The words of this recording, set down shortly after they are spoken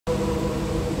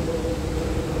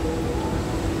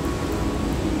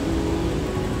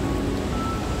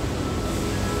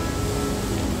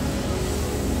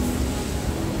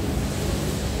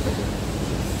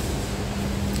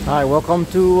Hi, welcome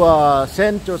to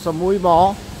Central Samui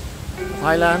Mall,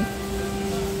 Thailand.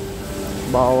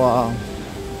 About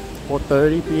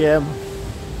 4:30 p.m.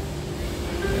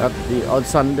 on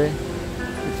Sunday.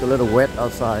 It's a little wet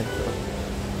outside, so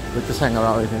we just hang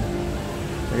around here.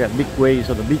 We got big waves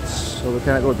on the beach, so we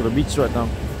cannot go to the beach right now.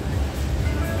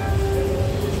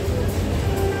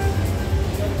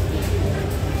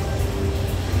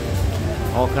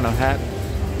 All kind of hats.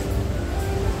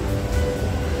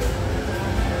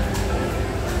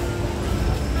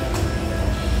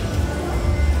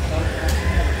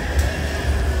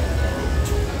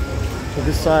 So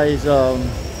this side is all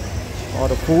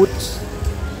the food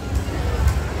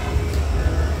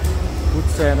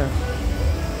center.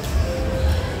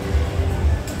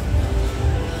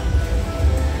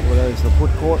 Over there is the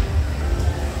food court.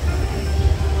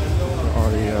 All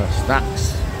the snacks,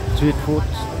 street food.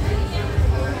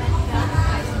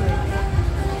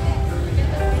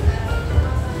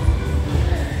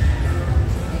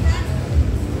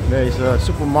 There is a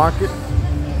supermarket.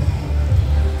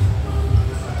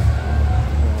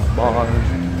 Bar.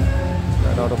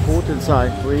 Got all the food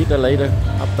inside. We eat it later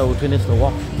after we finish the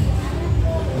walk.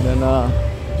 And then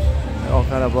all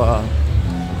kind of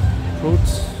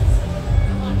fruits,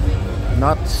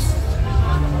 nuts.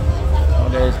 Oh,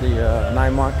 there's the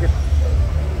night market.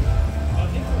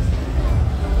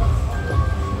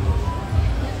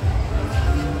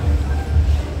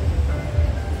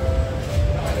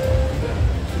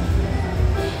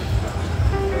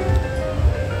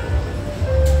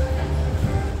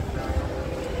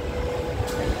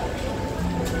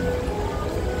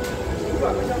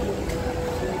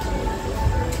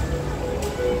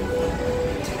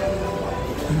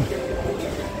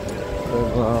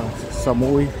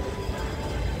 Samui.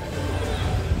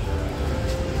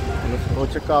 Let's go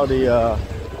check out the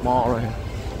mall right here.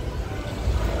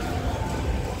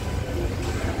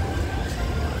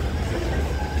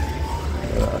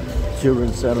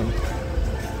 Children's Center.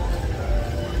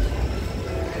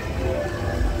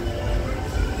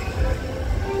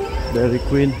 Dairy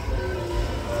Queen.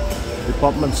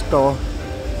 Department store.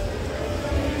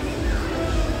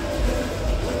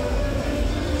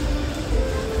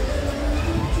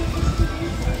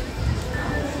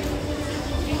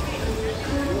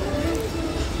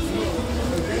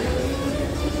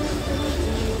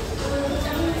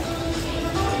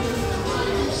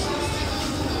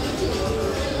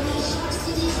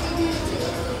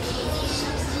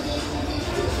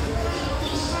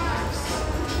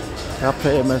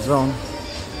 Cafe Amazon.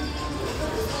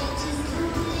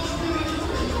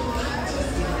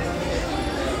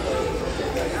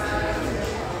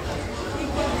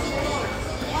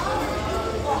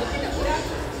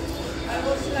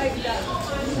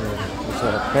 It's a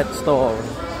pet store.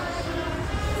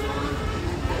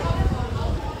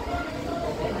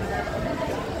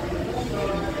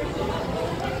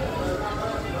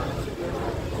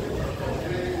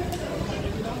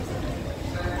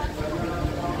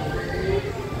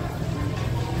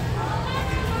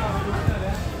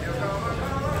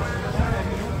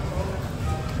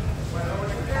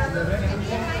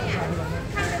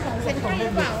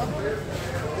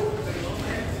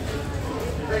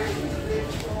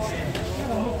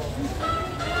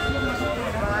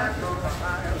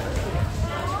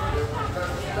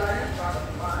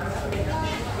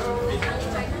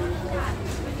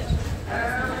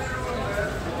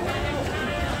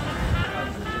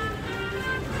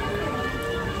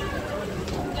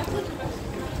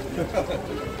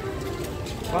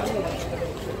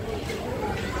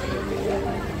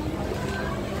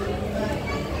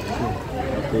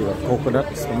 The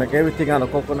coconuts, they make everything out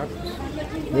of coconut.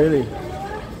 Really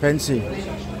fancy.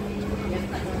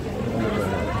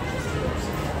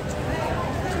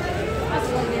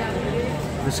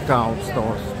 Discount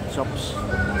stores, shops,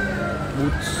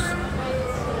 booths.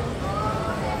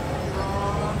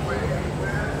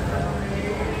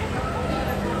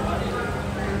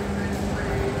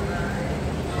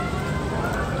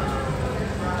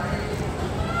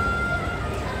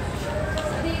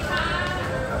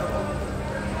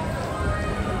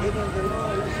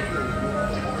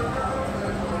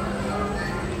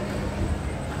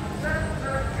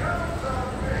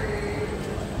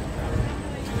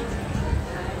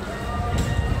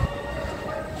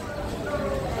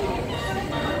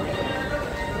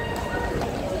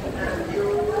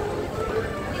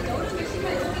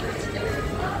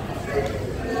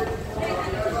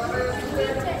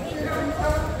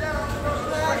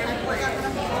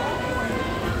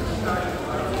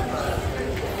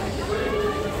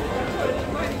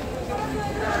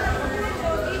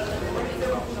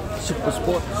 Super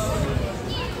Sports.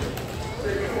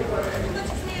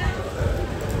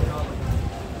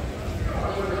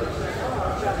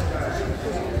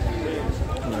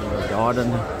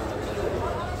 garden.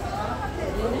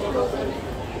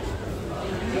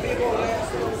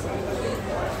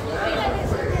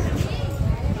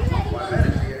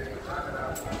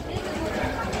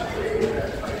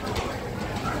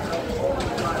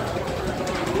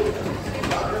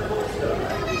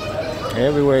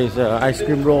 Everywhere is ice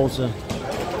cream rolls.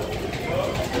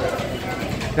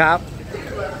 Crab.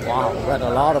 Wow, got a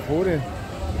lot of food here.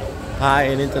 Thai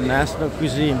and international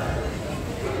cuisine.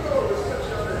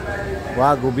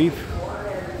 Wagyu beef.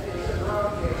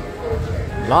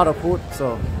 A lot of food,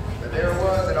 so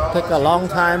take a long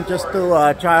time just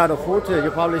to try out the food here.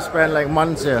 You probably spend like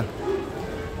months here.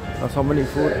 There's so many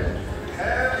food.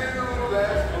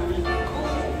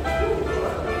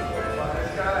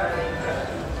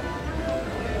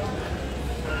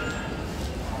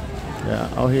 Yeah,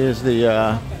 out here is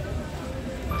the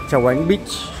Chaweng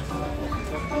Beach.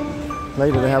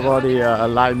 Later they have all the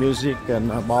live music and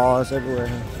bars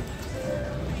everywhere.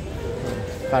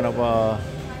 Kind of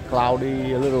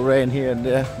cloudy, a little rain here and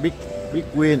there. Big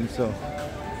wind, so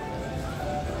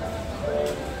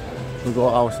we'll go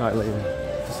outside later.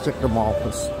 Let's check the mall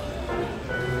first.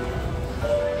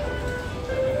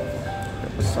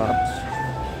 Got massage.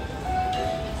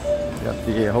 Got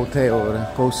the hotel, the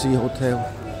Cozy Hotel.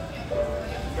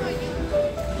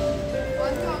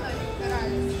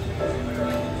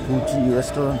 Fuji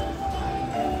restaurant.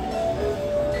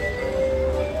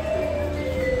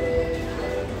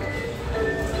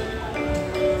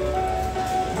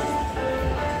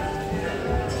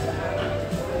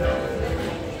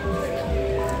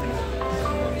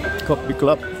 Coffee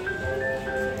club.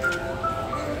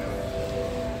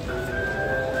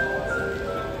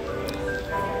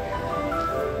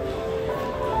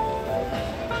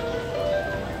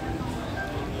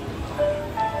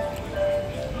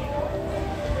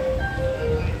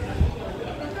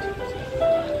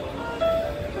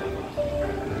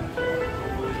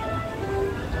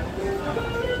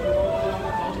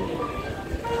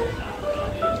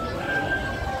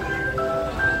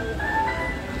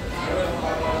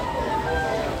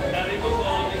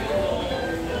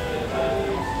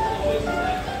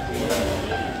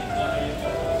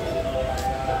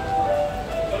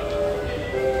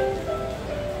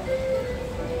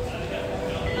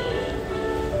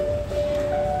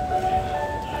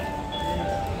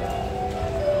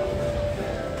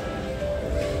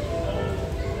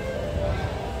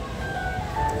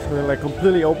 Like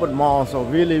completely open mall, so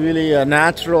really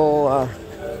natural,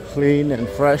 clean and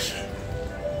fresh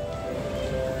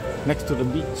next to the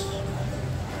beach.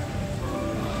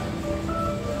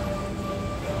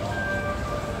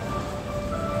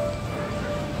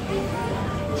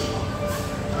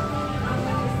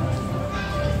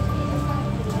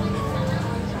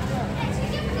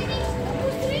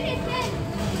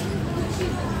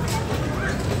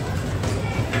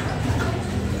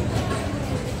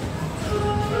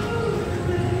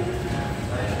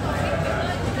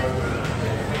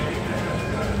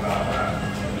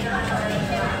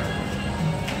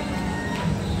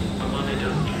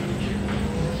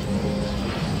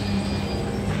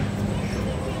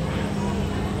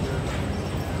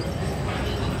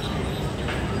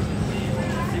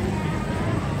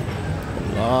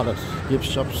 A lot of gift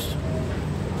shops.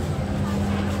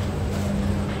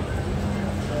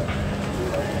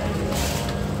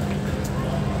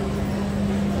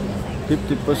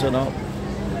 $50% off.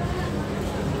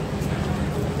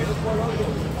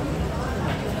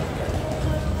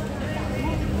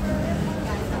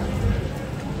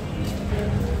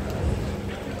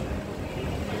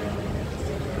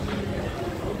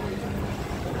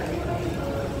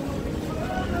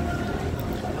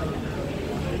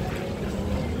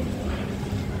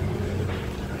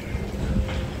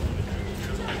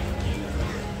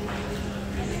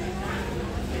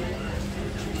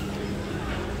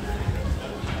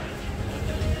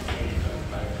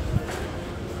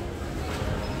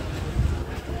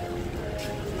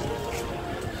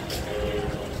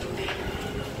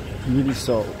 Really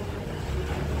so.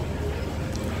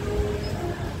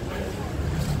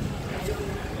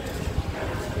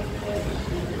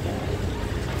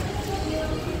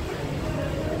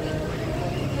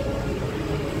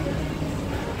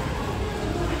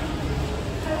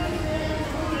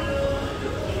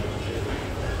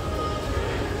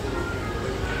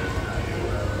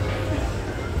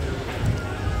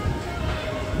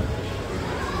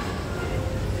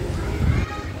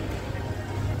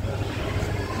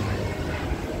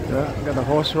 Yeah, got a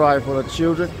horse ride for the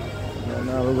children. And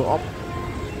now we'll go up,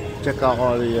 check out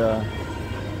all the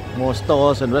more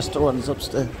stores and restaurants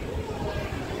upstairs.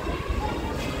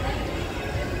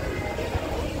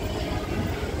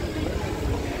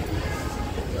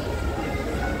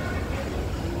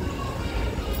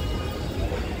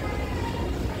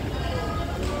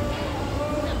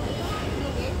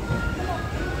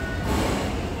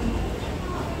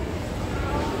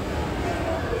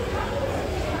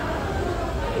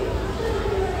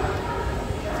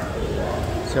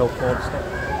 cell phone stuff.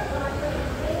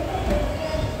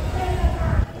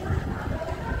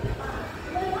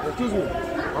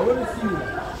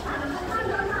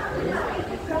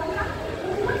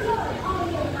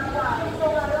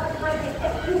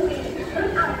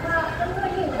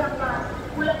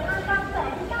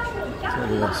 So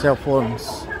the cell phones.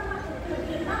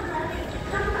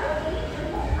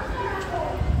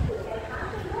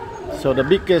 So the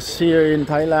biggest here in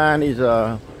Thailand is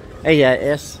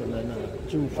AIS and then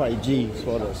 25G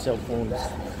for the cell phones.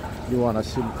 You want a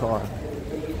SIM card,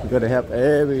 you gotta have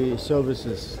every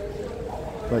services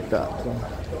like that.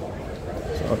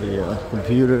 So the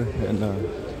computer and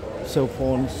cell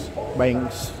phones,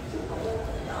 banks.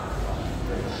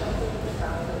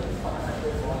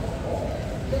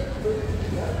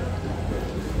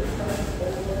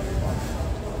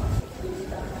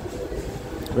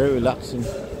 Very relaxing.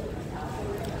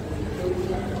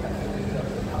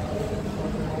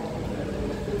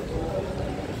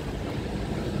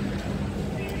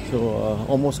 So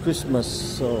almost Christmas,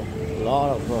 so a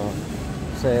lot of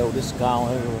sale,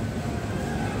 discount everywhere.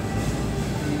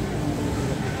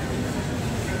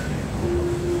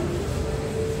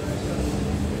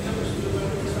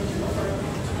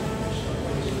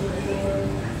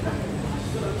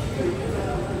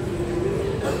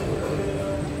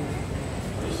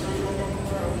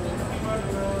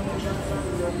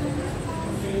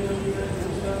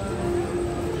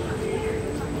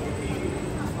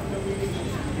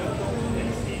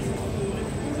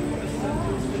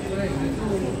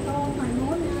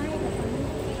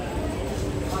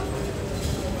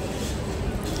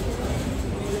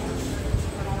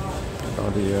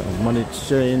 The money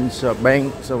exchange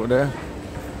banks over there.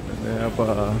 They have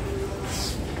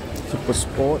super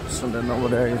sports, and then over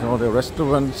there is all the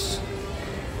restaurants.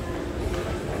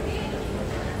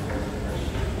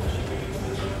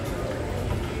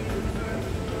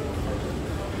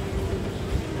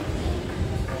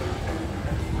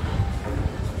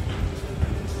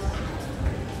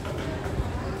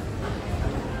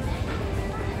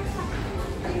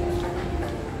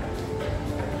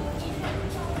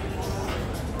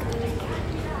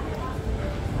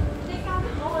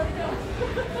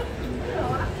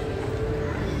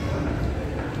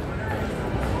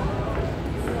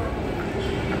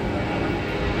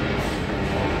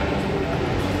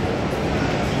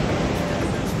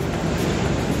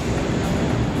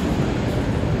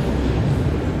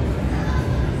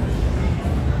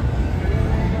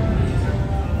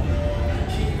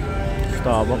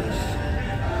 Starbucks.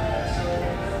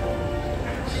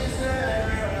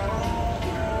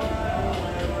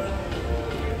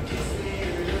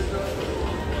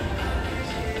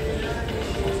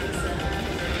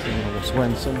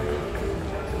 Swenson.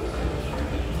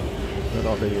 Got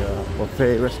all the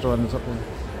buffet restaurants up there.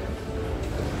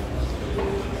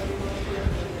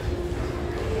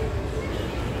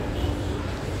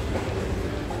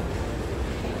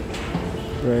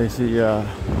 There is the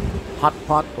hot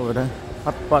pot over there.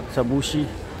 Hot pot sabushi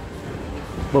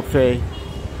buffet.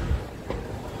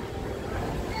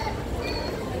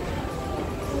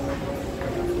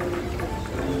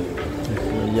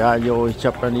 Yayo is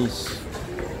Japanese.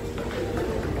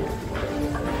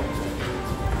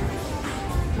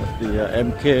 The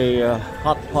MK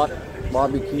hot pot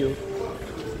barbecue.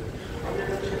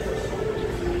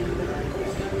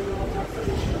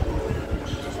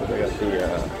 So they got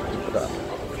the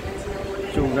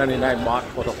 299 baht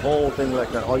for the whole thing,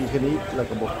 like that. All you can eat, like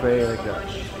a buffet, like that.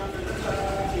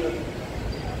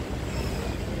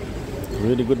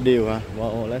 Really good deal, huh?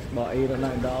 Wow, that's about $8 or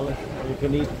 $9. All you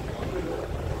can eat.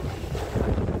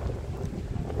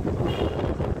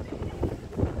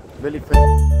 Really fair.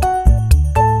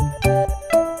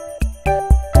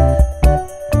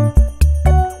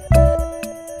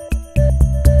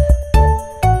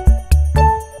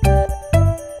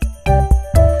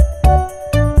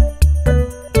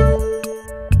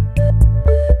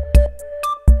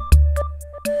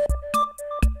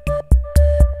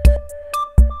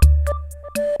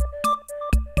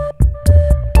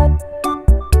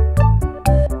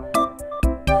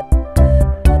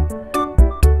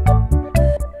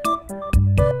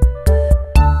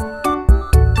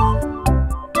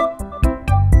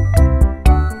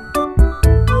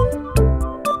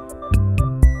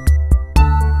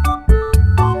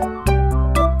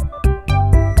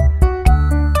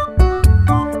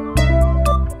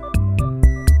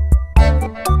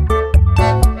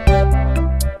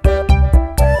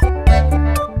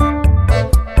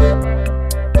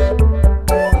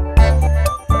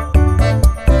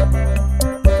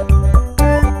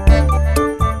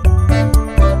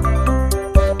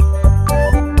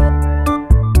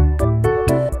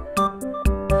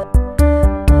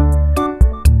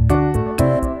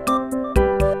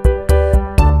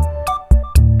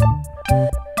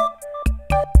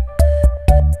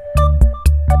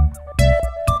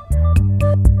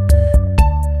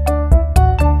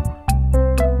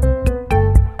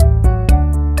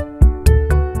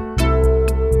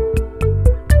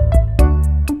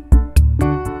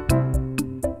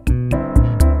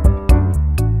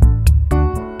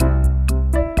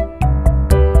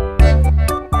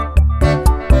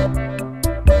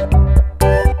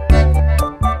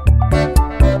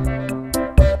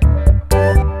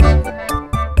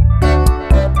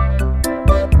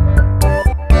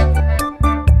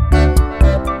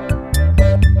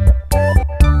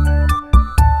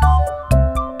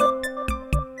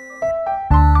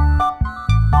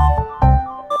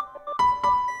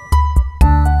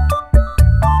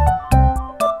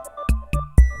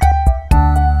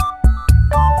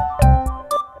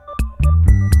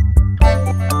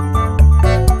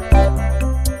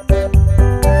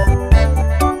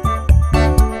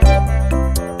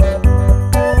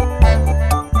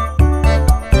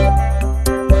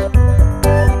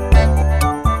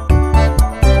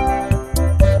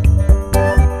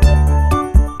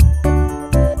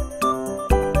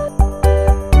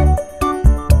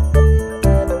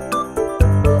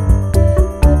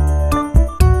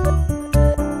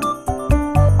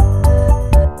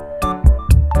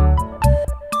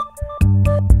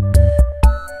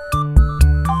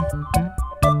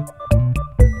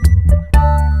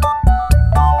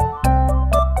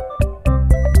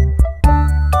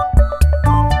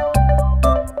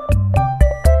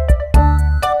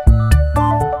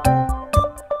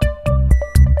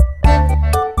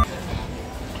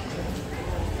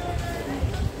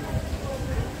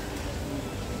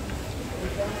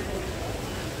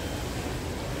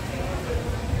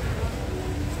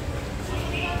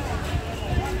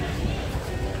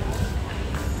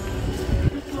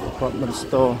 department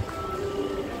store,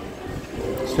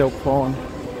 cell phone,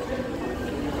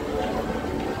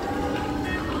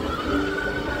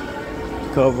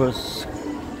 covers,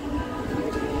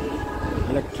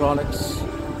 electronics.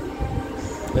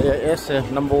 AIS,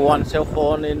 number one cell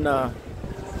phone in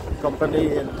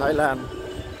company in Thailand.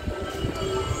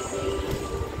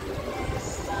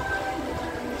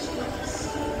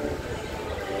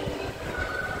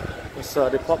 It's a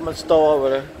department store over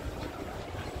there.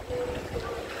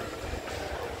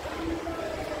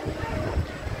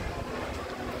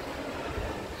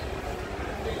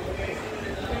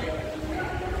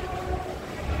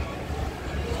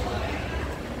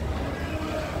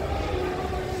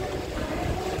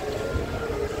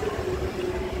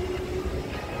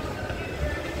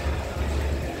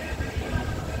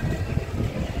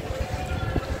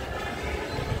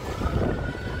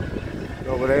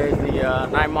 Over there is the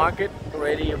night market,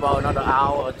 ready about another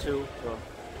hour or two. So,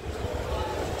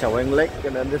 Chào Anh Lake,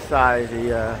 and then this side is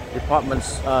the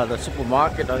departments, the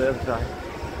supermarket on the other side.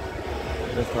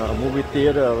 There's a movie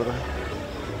theater over there,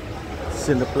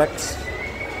 Cineplex.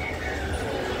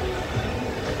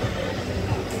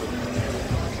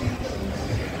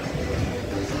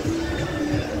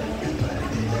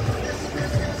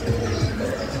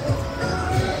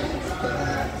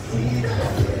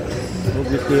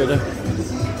 Movie theater.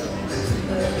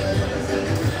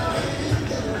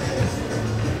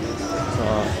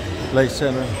 Play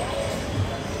center.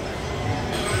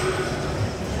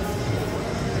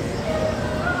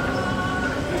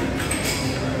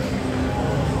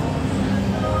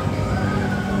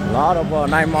 A lot of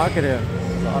night market here.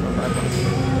 A lot of night market.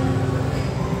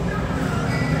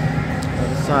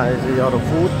 Other side is the other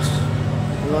food.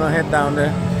 We're gonna head down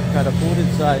there. Try the food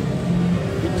inside.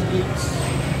 Eats.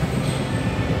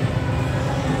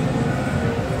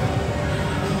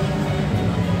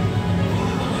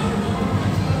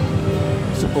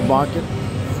 Supermarket.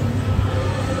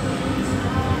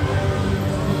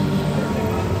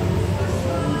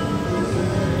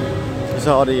 These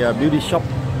are the beauty shop,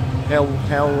 health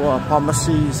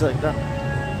pharmacies like that.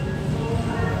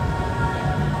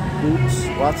 Boots,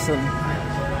 Watson,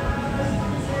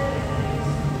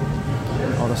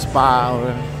 or the spa over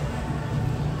there.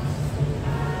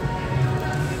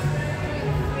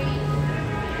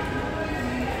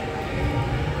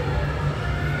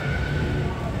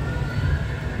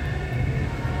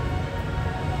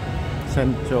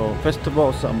 Central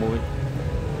Festival Samui.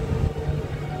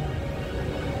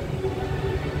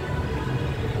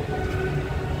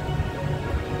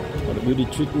 For the beauty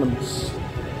treatments.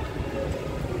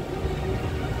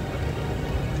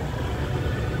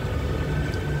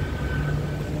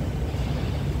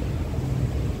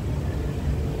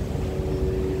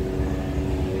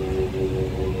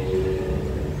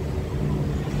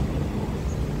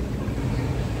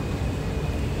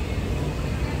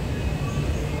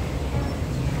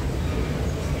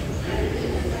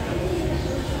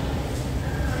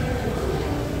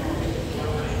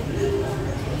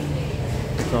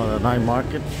 So the night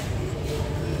market.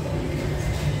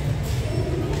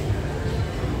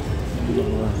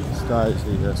 This guy is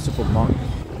the supermarket.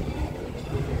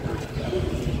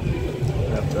 They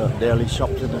have the daily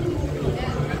shops in there.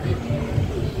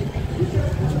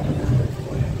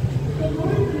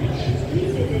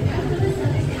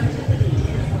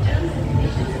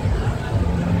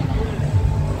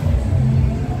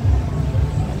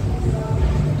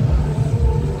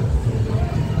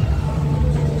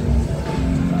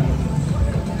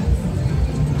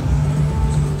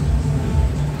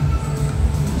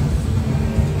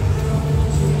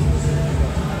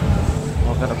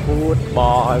 Kind of food,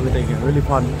 bar, everything, really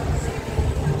fun.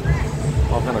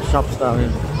 All kind of shops down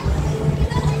here.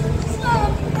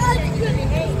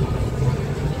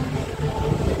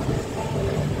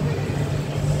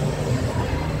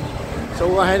 So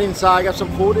we'll head inside, get some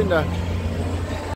food in there.